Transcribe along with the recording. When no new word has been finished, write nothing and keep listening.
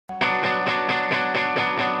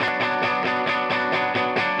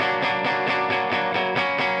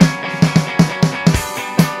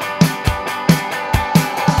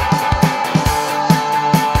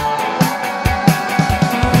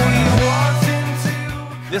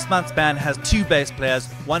This month's band has 2 bass players,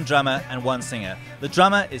 1 drummer and 1 singer. The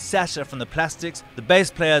drummer is Sasha from the Plastics, the bass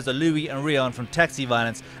players are Louis and Rian from Taxi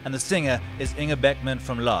Violence, and the singer is Inge Beckman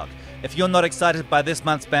from Lark. If you're not excited by this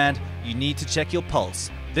month's band, you need to check your pulse.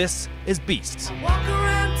 This is Beastie. I walk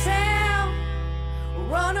around town,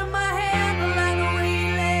 running my hand like a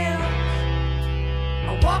relay.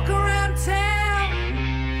 I walk around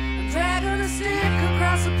town, dragging a stick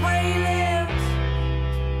across the playlist.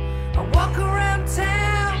 I walk around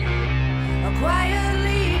town,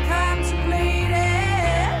 quietly contemplating.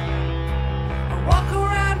 I walk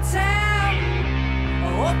around town,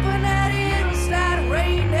 open that ear and start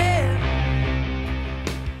raining.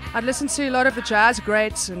 I'd listen to a lot of the jazz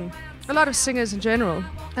greats and a lot of singers in general,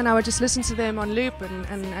 and I would just listen to them on loop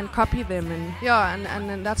and copy them, and yeah,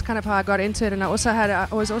 and that's kind of how I got into it. And I was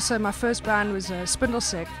also my first band was Spindle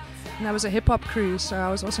Sect, and that was a hip hop crew, so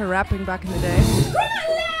I was also rapping back in the day.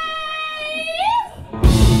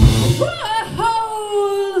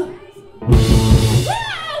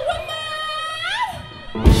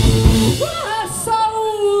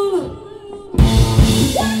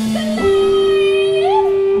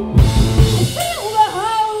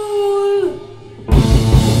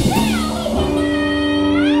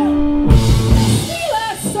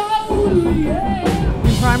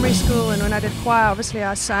 Primary school, and when I did choir, obviously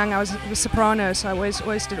I sang. I was a soprano, so I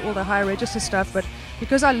always did all the high register stuff. But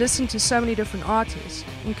because I listened to so many different artists,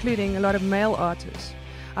 including a lot of male artists,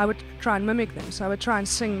 I would try and mimic them. So I would try and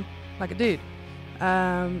sing like a dude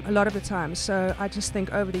a lot of the time. So I just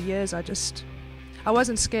think over the years, I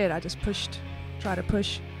wasn't scared. I just tried to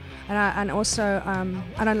push, and also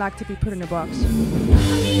I don't like to be put in a box.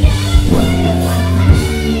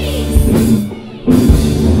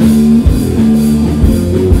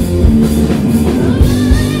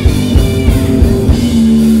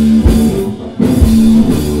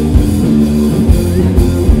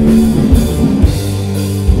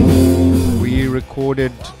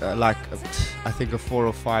 Recorded I think a 4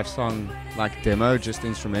 or 5 song demo, just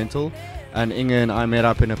instrumental, and Inge and I met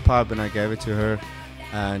up in a pub and I gave it to her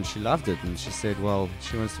and she loved it, and she said, well,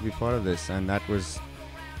 she wants to be part of this, and that was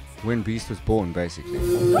when Beast was born, basically.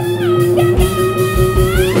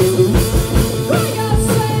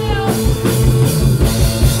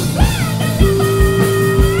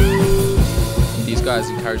 These guys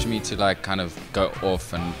encourage me to kind of go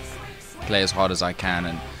off and play as hard as I can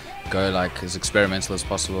and go as experimental as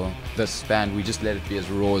possible. This band, we just let it be as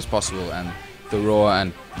raw as possible, and the raw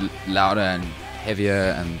and louder and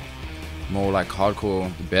heavier and more hardcore,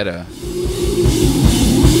 the better.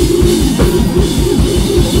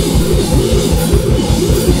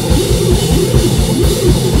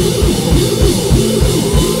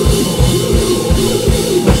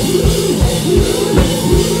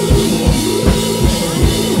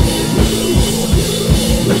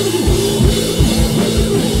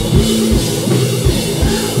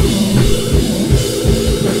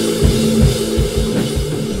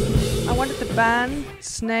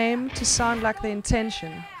 Band's name to sound like The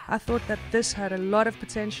Intention. I thought that this had a lot of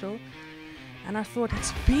potential, and I thought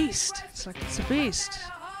it's Beast. It's a beast.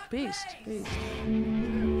 Beast.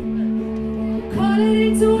 Call it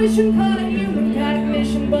intuition, call it human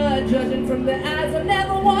cognition, but judging from the eyes, I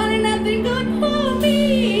never wanted nothing good for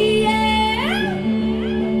me. Yeah.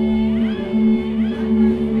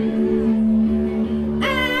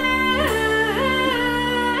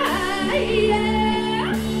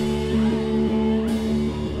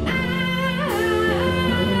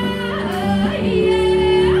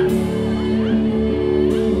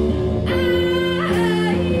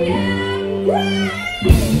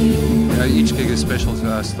 Each gig is special to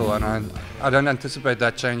us still, and I don't anticipate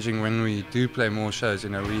that changing when we do play more shows.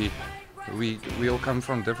 We all come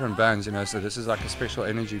from different bands, so this is a special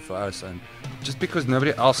energy for us, and just because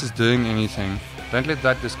nobody else is doing anything, don't let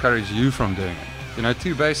that discourage you from doing it.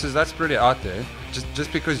 2 basses, that's pretty out there.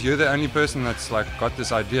 Just because you're the only person that's got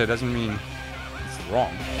this idea doesn't mean it's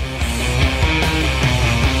wrong.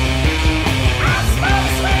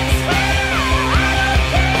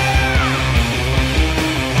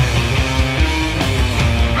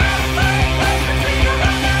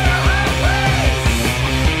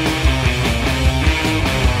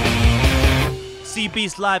 See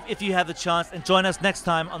Beast live if you have the chance, and join us next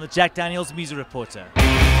time on the Jack Daniels Music Reporter.